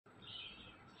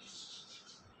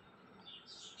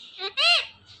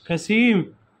कसीम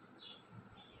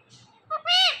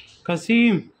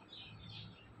कसीम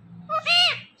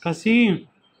कसीम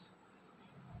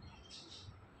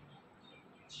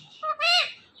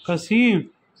कसीम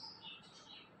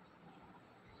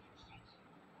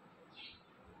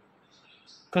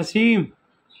कसीम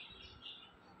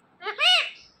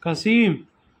कसीम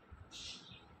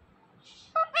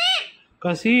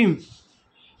कसीम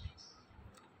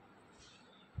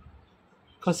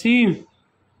कसीम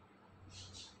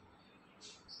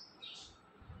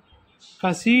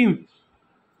कसीम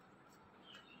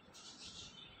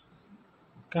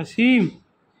कसीम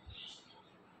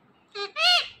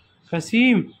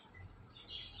कसीम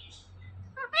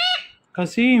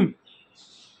कसीम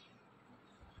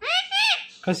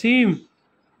कसीम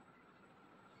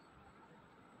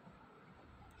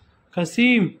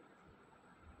कसीम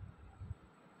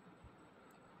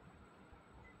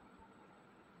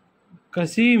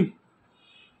कसीम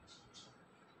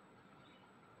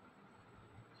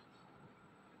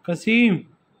कसीम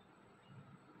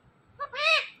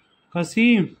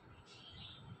कसीम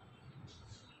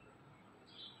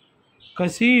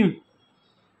कसीम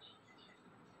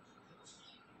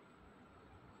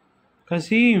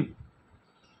कसीम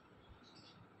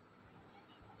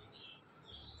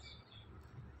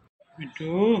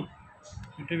Bittu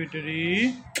Bittu बिट्टरी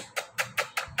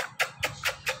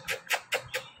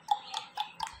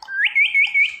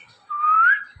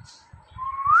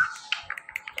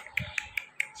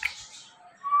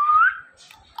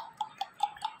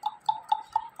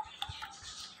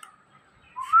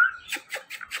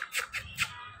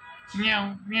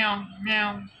meow meow meow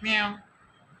meow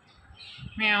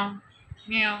meow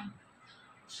meow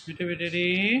Bittu बिट्टरी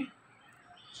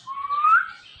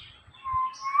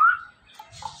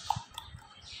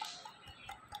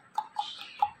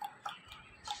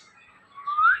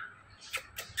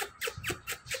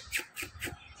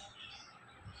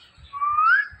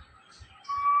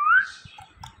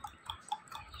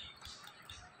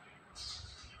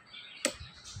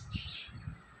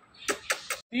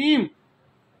कसीम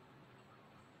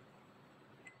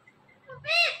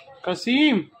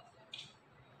कसीम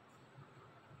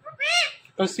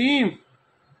कसीम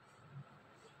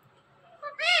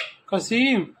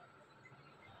कसीम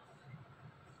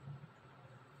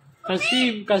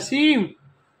कसीम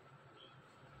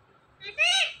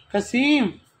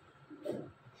कसीम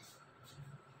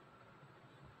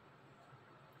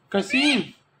कसीम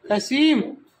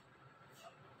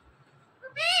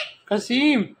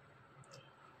कसीम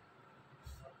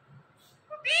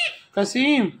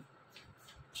कसीम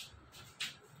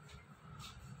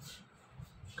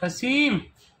कसीम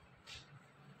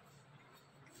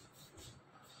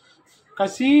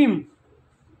कसीम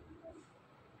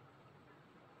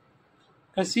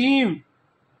कसीम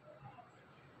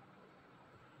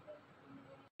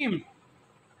कसीम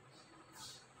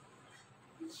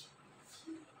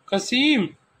कसीम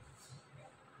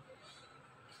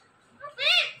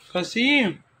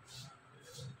कसीम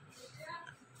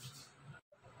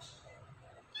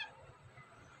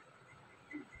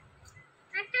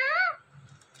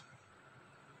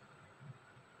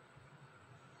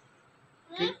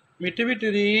मिट्टी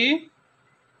बिट्टरी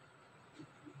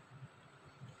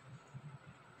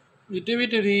मिट्टी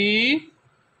बिट्टरी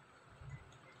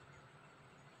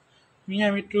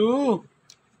मियाँ मिट्टू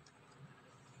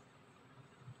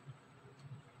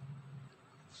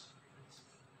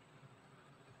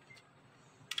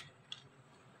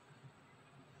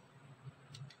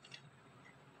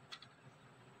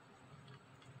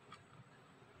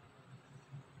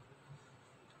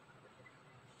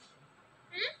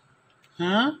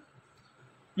हाँ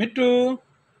मिट्टू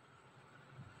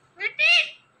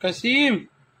कसीम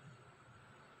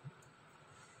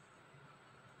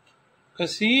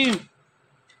कसीम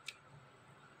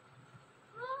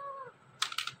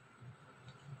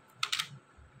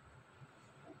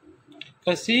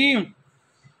कसीम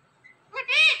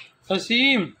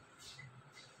कसीम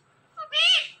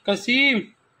कसीम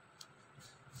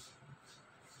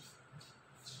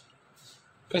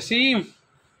कसीम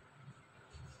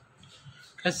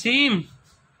कसीम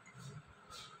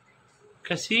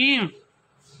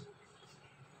कसीम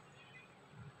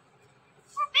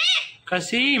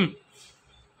कसीम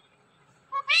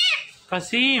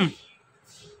कसीम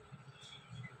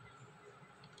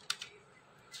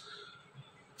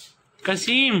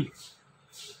कसीम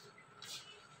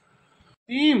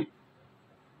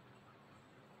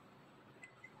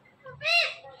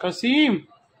कसीम कसीम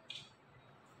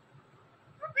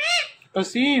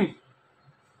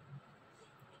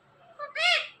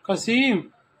कसीम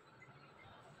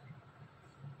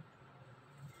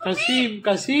कसीम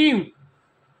कसीम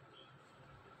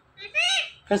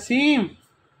कसीम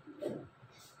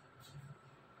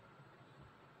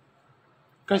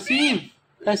कसीम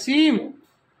कसीम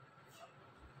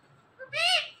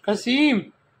कसीम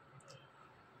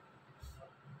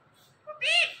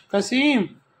कसीम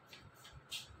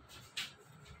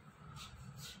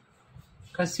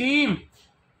कसीम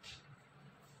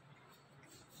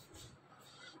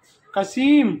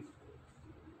कसीम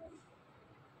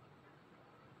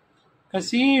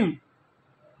कसीम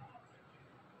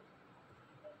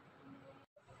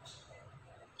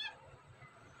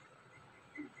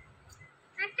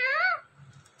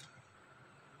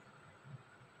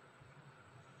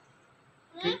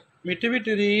मिट्टू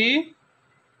बिटूरी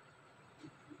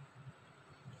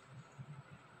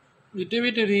मिट्टू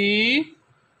बिटूरी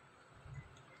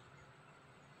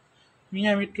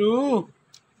मियाँ मिट्टू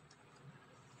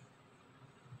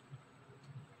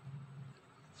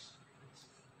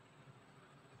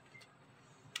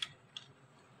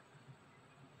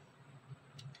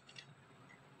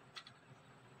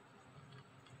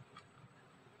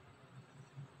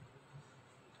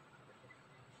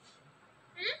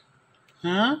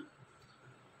हाँ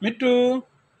मिट्टू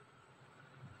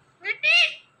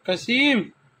कसीम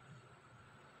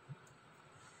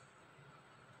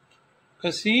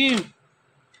कसीम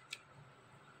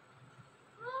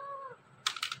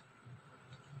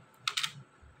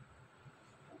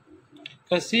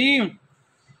कसीम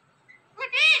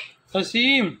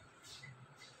कसीम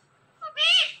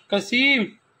कसीम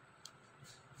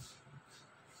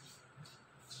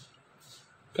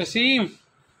कसीम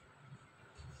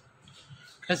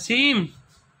कसीम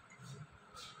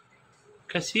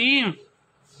कसीम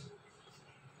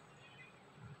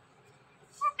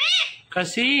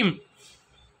कसीम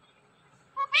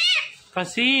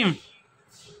कसीम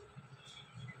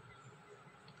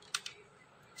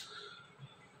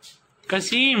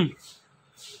कसीम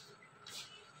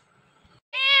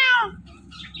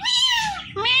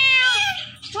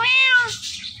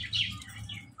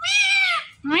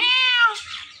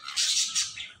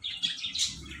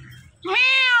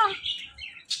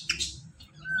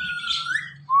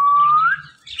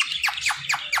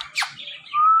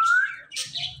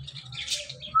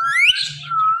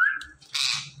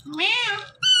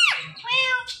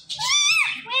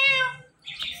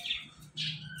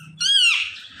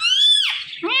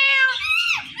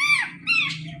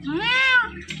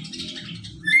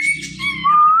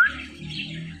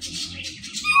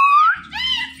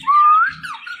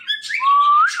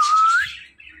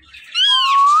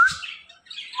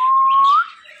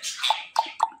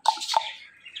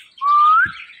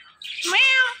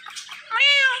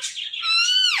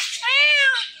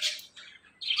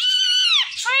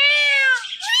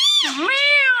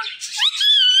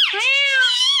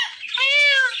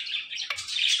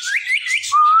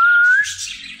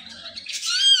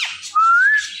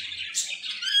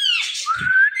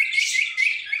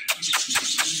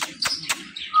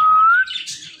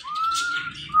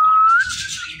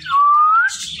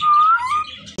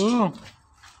Oh.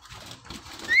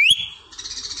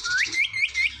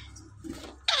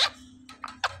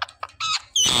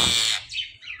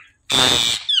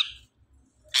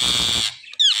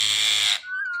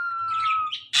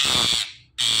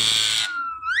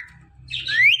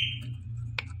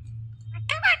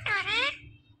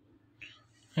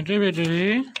 Itu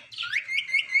berdiri.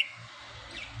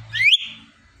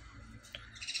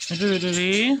 Itu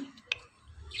berdiri.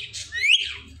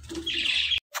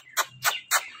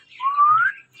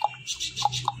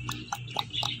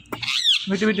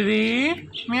 Bitu berdiri.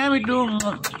 Mia bitu.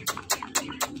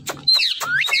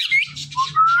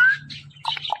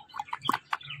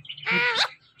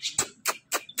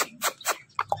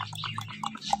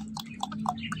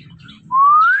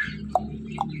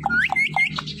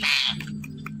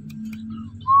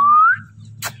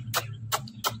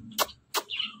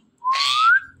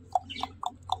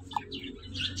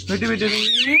 Bitu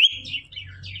berdiri.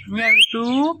 Mia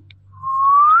bitu.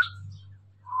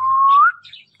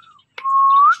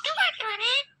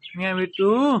 Mia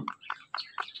bitu.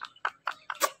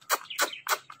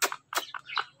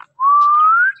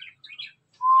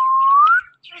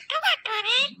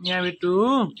 Mia bitu.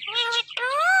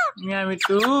 Mia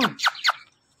bitu.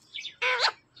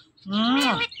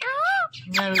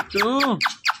 Mia bitu.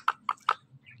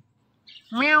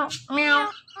 Meow meow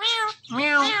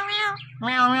meow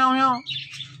meow meow meow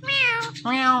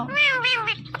meow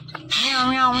meow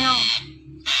meow meow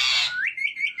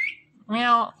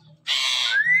meow.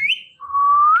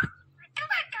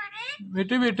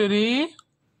 Bitu bituri.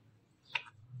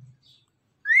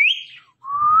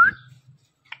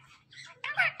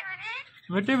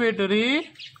 Bitu bituri.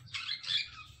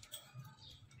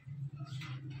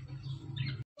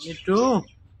 Mitu.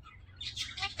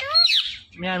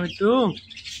 Meow Mitu.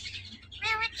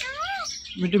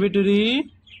 Mitu Bituri.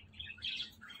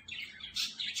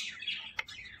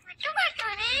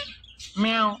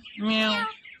 Meow meow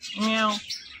meow.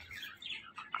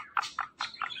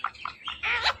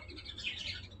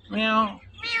 Meow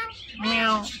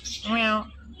meow meow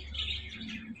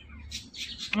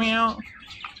meow.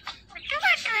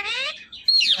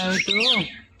 Mitu.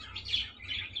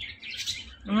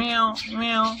 Meow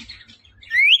meow.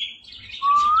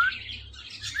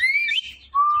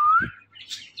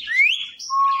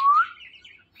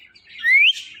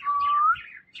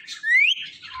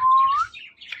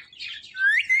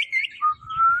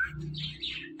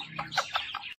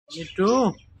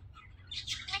 Mitu.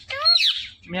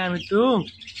 Meow Mitu.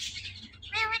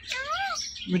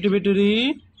 Mitu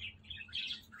Bituri.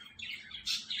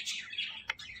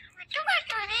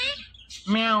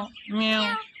 Meow meow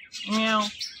meow.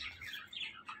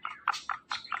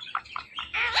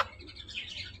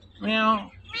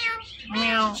 Meow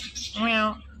meow meow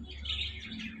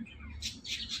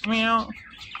meow.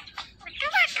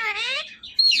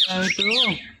 Mitu.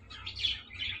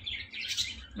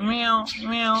 Meow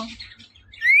meow.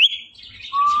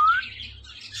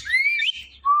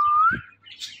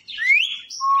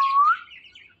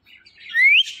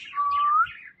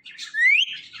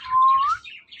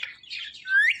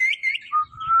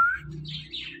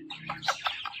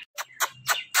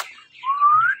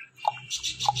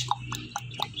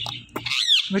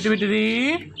 Mitu Bituri.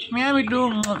 Meow Mitu.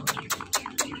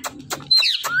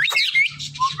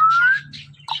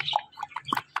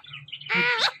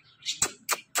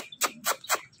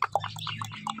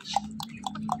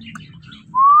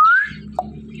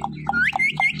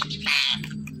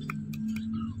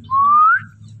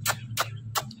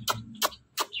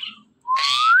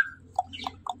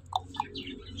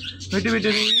 Mitu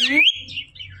Bituri.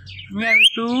 Meow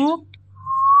Mitu.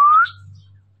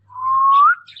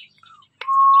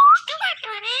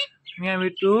 Meow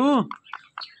Mitu.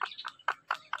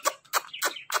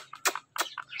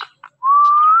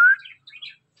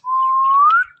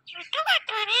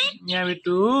 Meow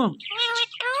Mitu.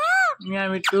 Meow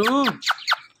Mitu.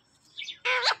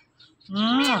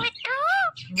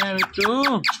 Meow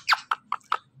Mitu.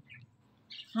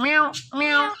 Meow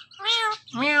meow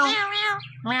meow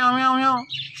meow meow meow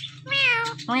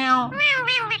meow meow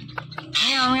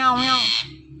meow meow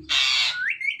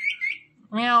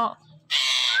meow.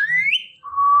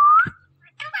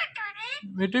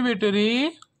 Mitu Bituri.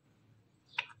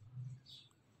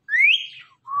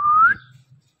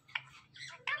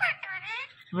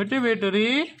 Mitu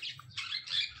Bituri.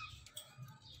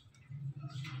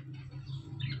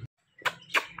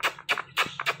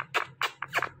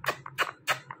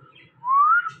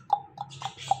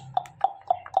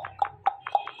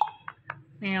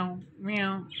 Meow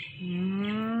meow.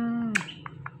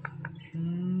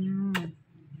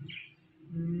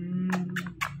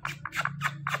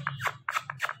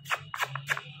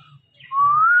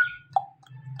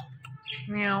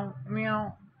 Meow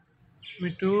meow.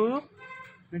 Mitu.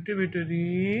 Mitu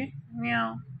Bituri.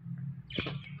 Meow.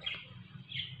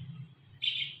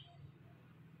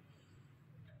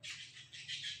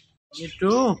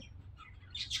 Mitu.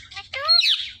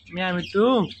 Meow Mitu.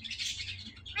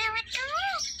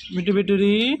 Mitu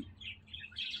Bituri.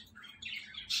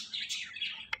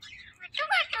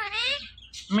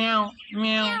 Meow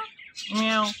meow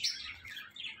meow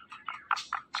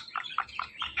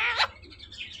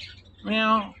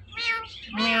meow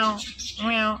meow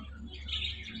meow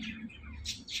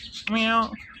meow.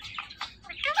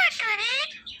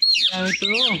 Meow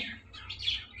Mitu.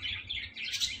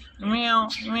 Meow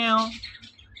meow.